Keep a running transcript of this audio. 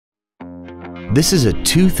This is a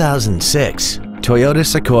 2006 Toyota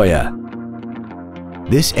Sequoia.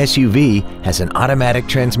 This SUV has an automatic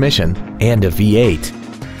transmission and a V8.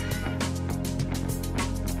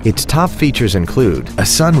 Its top features include a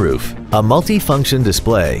sunroof, a multi-function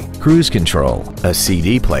display, cruise control, a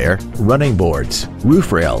CD player, running boards,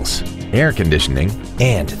 roof rails, air conditioning,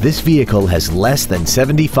 and this vehicle has less than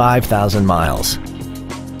 75,000 miles.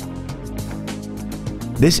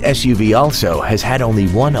 This SUV also has had only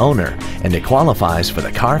one owner and it qualifies for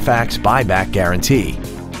the Carfax buyback guarantee.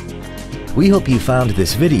 We hope you found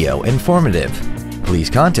this video informative. Please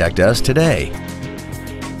contact us today.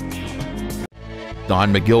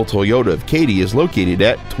 Don McGill Toyota of Katy is located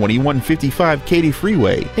at 2155 Katy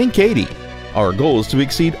Freeway in Katy. Our goal is to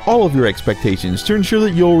exceed all of your expectations to ensure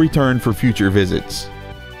that you'll return for future visits.